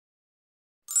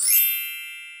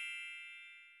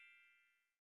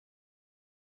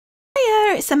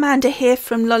it's Amanda here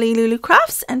from Lolli Lulu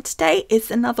Crafts, and today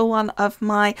is another one of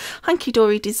my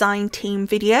Hunkydory design team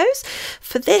videos.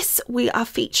 For this we are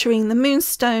featuring the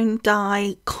Moonstone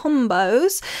die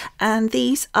combos, and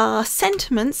these are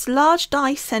sentiments, large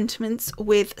die sentiments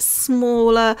with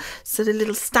smaller sort of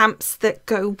little stamps that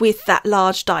go with that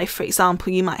large die. For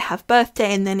example, you might have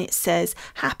birthday and then it says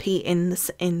happy in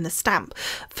the stamp.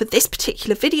 For this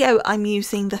particular video I'm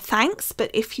using the thanks,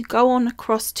 but if you go on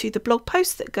across to the blog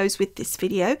post that goes with this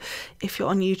video, if you're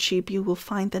on YouTube you will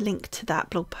find the link to that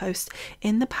blog post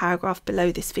in the paragraph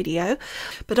below this video.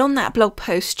 But on that blog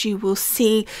post you will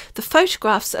see the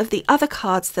photographs of the other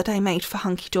cards that I made for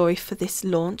Hunkydory for this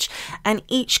launch, and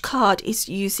each card is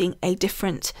using a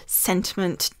different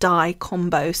sentiment die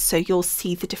combo, so you'll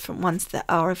see the different ones that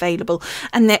are available,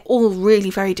 and they're all really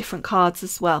very different cards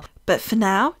as well. But for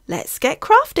now, let's get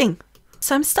crafting.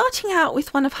 So I'm starting out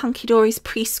with one of Hunkydory's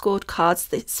pre-scored cards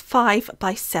that's 5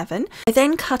 by 7. I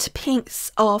then cut a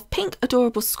piece of pink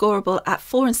adorable scoreable at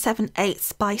 4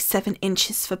 7/8 by 7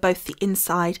 inches for both the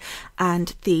inside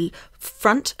and the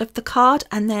front of the card,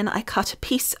 and then I cut a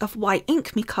piece of white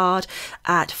ink me card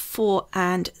at 4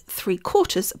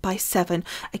 3/4 by 7,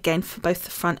 again for both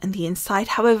the front and the inside.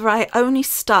 However, I only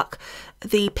stuck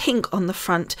the pink on the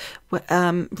front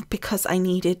because I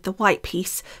needed the white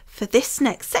piece for this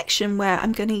next section, where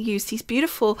I'm going to use these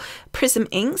beautiful Prism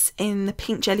inks in the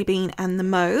pink jelly bean and the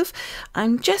mauve.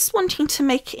 I'm just wanting to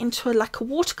make it into like a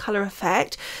watercolor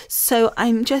effect, so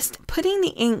I'm just putting the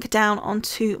ink down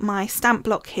onto my stamp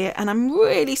block here, and I'm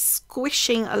really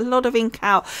squishing a lot of ink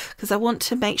out because I want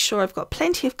to make sure I've got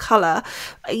plenty of color,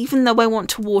 even though I want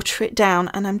to water it down.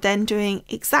 And I'm then doing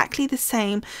exactly the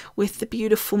same with the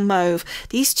beautiful mauve.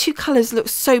 These two colors look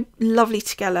so lovely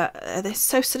together. They're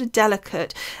so sort of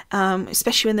delicate,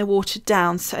 especially when they're watered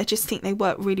down, so I just think they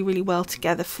work really, really well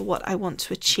together for what I want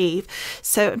to achieve.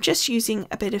 So I'm just using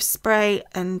a bit of spray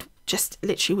and just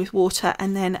literally with water,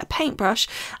 and then a paintbrush,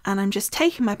 and I'm just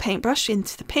taking my paintbrush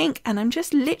into the pink, and I'm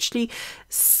just literally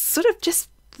sort of just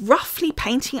roughly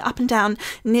painting it up and down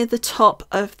near the top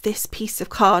of this piece of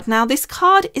card. Now this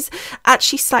card is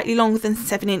actually slightly longer than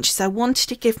 7 inches. I wanted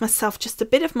to give myself just a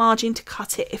bit of margin to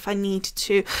cut it if I needed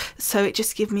to, so it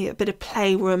just gives me a bit of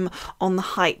playroom on the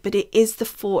height, but it is the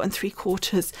 4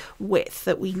 3/4 width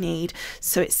that we need,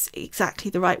 so it's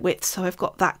exactly the right width, so I've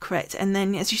got that correct. And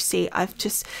then as you see, I've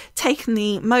just taken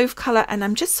the mauve color and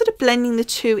I'm just sort of blending the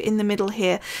two in the middle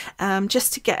here,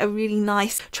 just to get a really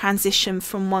nice transition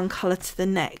from one color to the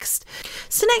next.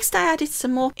 So next I added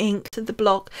some more ink to the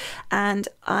block, and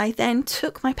I then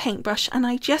took my paintbrush and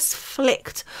I just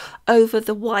flicked over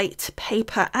the white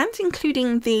paper, and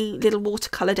including the little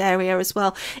watercolored area as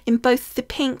well, in both the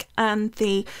pink and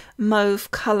the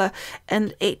mauve color,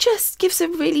 and it just gives a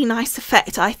really nice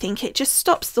effect. I think it just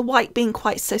stops the white being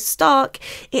quite so stark.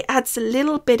 It adds a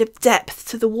little bit of depth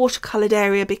to the watercolored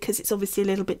area because it's obviously a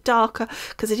little bit darker,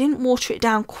 because I didn't water it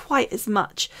down quite as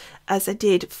much as I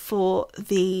did for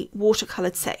the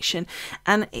watercolored section,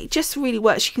 and it just really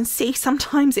works. You can see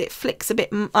sometimes it flicks a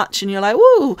bit much and you're like,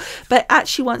 woo, but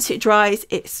actually once it dries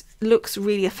it looks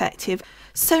really effective.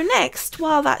 So next,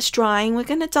 while that's drying, we're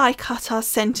going to die cut our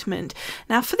sentiment.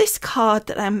 Now for this card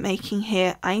that I'm making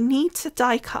here, I need to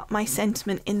die cut my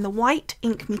sentiment in the white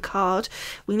ink me card.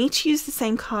 We need to use the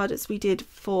same card as we did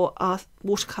for our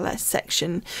watercolor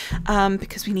section,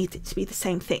 because we need it to be the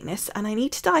same thickness, and I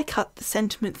need to die cut the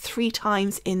sentiment 3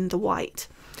 times in the white.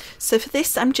 So for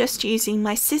this I'm just using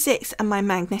my Sizzix and my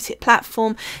magnetic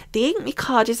platform. The ink me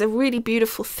card is a really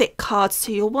beautiful thick card,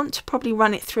 so you'll want to probably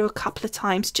run it through a couple of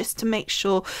times just to make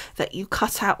sure that you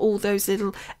cut out all those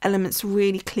little elements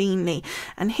really cleanly.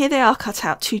 And here they are cut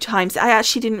out 2 times. I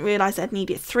actually didn't realize I'd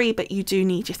need it 3, but you do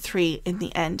need your 3 in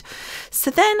the end. So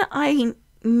then I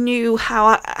knew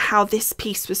how this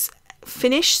piece was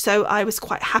finished, so I was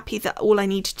quite happy that all I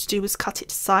needed to do was cut it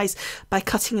to size by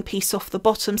cutting a piece off the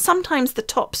bottom. Sometimes the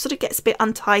top sort of gets a bit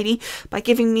untidy. By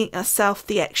giving myself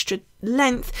the extra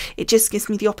length, it just gives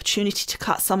me the opportunity to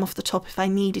cut some off the top if I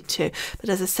needed to, but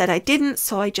as I said I didn't,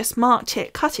 so I just marked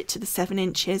it, cut it to the 7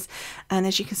 inches, and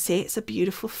as you can see it's a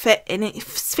beautiful fit, and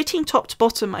it's fitting top to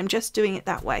bottom. I'm just doing it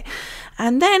that way.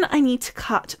 And then I need to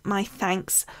cut my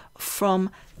thanks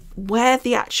from where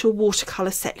the actual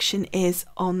watercolor section is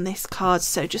on this card,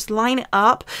 so just line it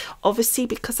up. Obviously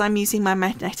because I'm using my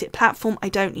magnetic platform I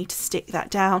don't need to stick that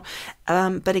down,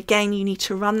 but again, you need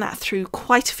to run that through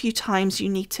quite a few times. You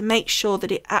need to make sure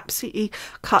that it absolutely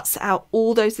cuts out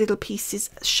all those little pieces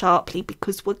sharply,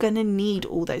 because we're going to need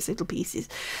all those little pieces.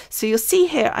 So you'll see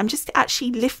here, I'm just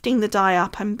actually lifting the die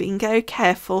up. I'm being very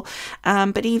careful,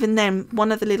 but even then,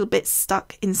 one of the little bits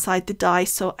stuck inside the die,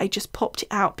 so I just popped it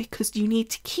out, because you need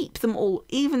to keep them all,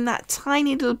 even that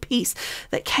tiny little piece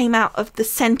that came out of the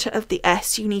center of the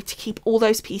S, you need to keep all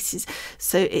those pieces.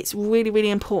 So it's really, really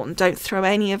important. Don't throw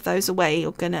any of those away.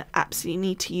 You're going to absolutely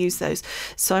need to use those.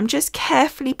 So I'm just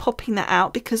carefully popping that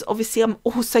out, because obviously I'm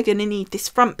also going to need this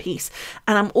front piece,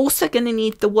 and I'm also going to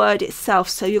need the word itself.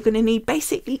 So you're going to need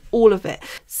basically all of it.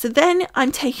 So then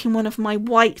I'm taking one of my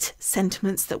white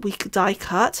sentiments that we could die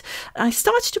cut, and I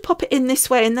started to pop it in this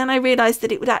way, and then I realized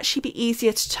that it would actually be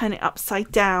easier to turn it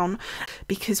upside down,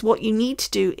 because what you need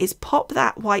to do is pop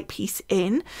that white piece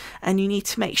in, and you need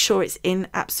to make sure it's in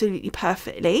absolutely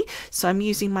perfectly. So I'm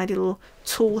using my little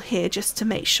tool here just to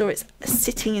make sure it's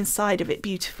sitting inside of it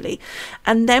beautifully.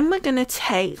 And then we're going to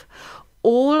take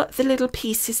all the little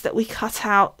pieces that we cut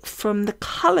out from the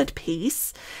coloured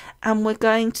piece, and we're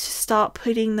going to start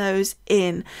putting those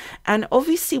in. And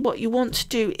obviously what you want to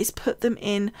do is put them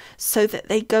in so that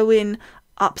they go in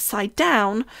upside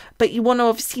down, but you want to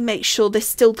obviously make sure they're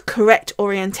still the correct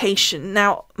orientation.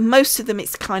 Now, most of them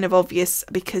it's kind of obvious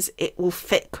because it will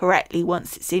fit correctly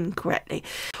once it's in correctly.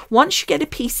 Once you get a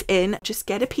piece in, just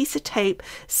get a piece of tape,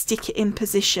 stick it in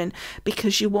position,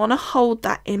 because you want to hold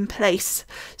that in place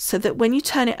so that when you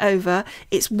turn it over,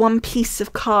 it's one piece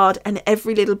of card and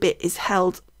every little bit is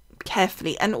held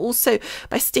carefully. And also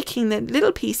by sticking the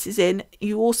little pieces in,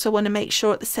 you also want to make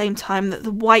sure at the same time that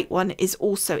the white one is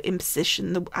also in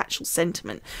position, the actual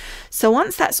sentiment. So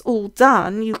once that's all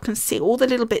done, you can see all the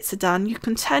little bits are done. You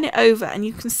can turn it over and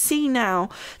you can see now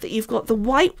that you've got the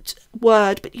white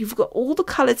word, but you've got all the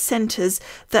coloured centres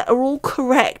that are all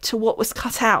correct to what was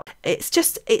cut out.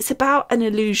 It's about an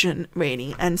illusion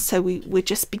really, and so we're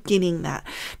just beginning that.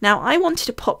 Now I wanted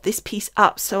to pop this piece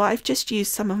up, so I've just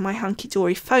used some of my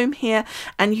Hunkydory foam here,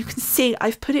 and you can see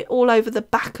I've put it all over the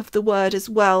back of the word as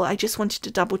well. I just wanted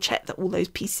to double check that all those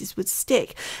pieces would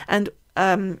stick and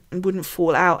wouldn't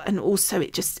fall out, and also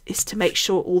it just is to make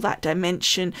sure all that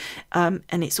dimension and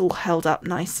it's all held up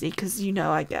nicely, because you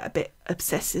know I get a bit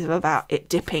obsessive about it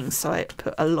dipping, so I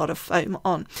put a lot of foam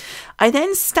on. I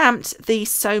then stamped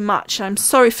these so much, I'm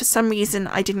sorry for some reason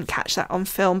I didn't catch that on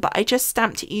film, but I just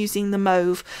stamped it using the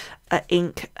mauve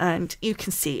ink, and you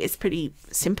can see it's pretty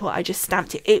simple. I just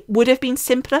stamped it. It would have been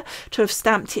simpler to have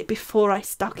stamped it before I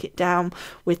stuck it down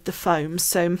with the foam,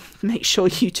 so make sure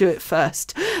you do it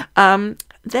first.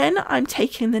 Then I'm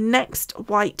taking the next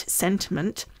white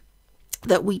sentiment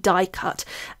that we die cut,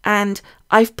 and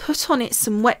I've put on it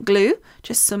some wet glue,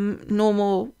 just some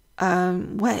normal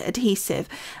wet adhesive,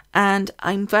 and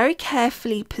I'm very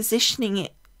carefully positioning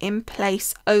it in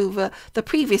place over the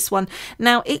previous one.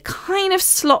 Now it kind of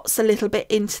slots a little bit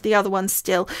into the other one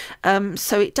still,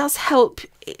 so it does help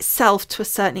itself to a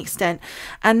certain extent.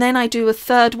 And then I do a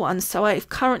third one, so I've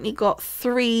currently got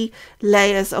 3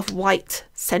 layers of white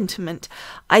sentiment.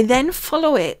 I then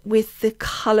follow it with the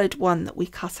coloured one that we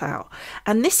cut out,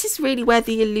 and this is really where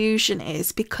the illusion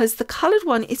is, because the coloured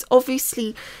one is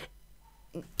obviously,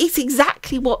 it's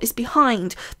exactly what is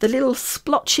behind. The little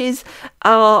splotches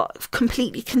are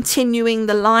completely continuing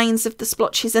the lines of the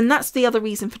splotches, and that's the other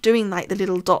reason for doing like the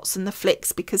little dots and the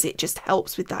flicks, because it just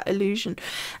helps with that illusion.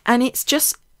 And it's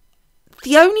just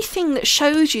the only thing that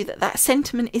shows you that that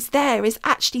sentiment is there is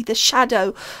actually the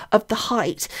shadow of the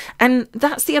height. And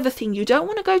that's the other thing, you don't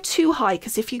want to go too high,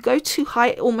 because if you go too high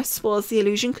it almost spoils the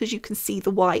illusion, because you can see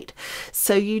the white.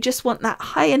 So you just want that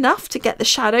high enough to get the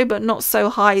shadow, but not so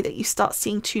high that you start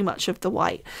seeing too much of the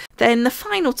white. Then the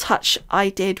final touch I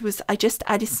did was I just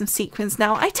added some sequins.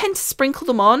 Now I tend to sprinkle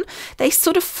them on. They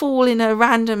sort of fall in a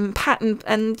random pattern,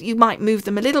 and you might move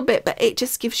them a little bit, but it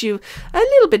just gives you a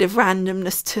little bit of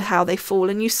randomness to how they fall.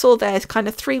 And you saw there kind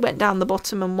of 3 went down the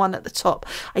bottom and 1 at the top.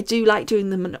 I do like doing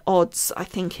them in odds. I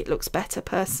think it looks better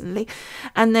personally.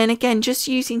 And then again, just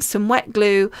using some wet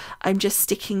glue, I'm just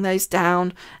sticking those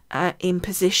down in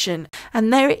position,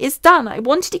 and there it is done. I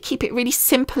wanted to keep it really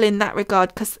simple in that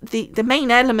regard, because the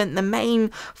main element, the main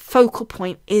focal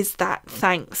point is that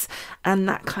thanks and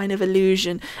that kind of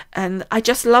illusion, and I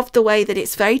just love the way that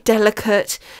it's very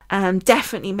delicate.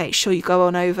 Definitely make sure you go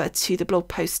on over to the blog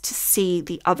post to see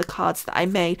the other cards that I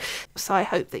made. So I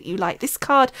hope that you like this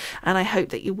card, and I hope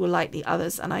that you will like the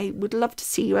others, and I would love to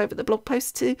see you over the blog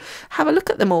post to have a look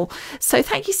at them all. So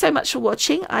thank you so much for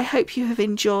watching. I hope you have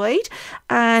enjoyed,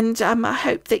 and and I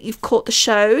hope that you've caught the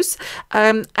shows.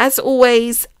 As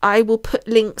always, I will put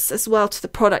links as well to the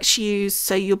products used,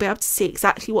 so you'll be able to see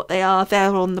exactly what they are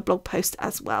there on the blog post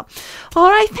as well. All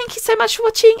right, thank you so much for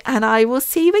watching, and I will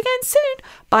see you again soon.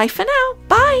 Bye for now.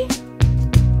 Bye.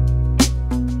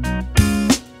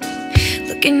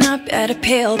 Looking up at a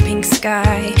pale pink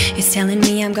sky, it's telling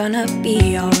me I'm gonna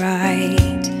be alright.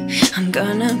 I'm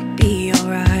gonna be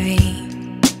alright.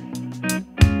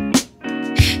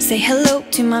 Say hello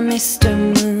to my Mr.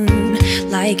 Moon.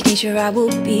 Like nature I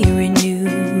will be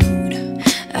renewed.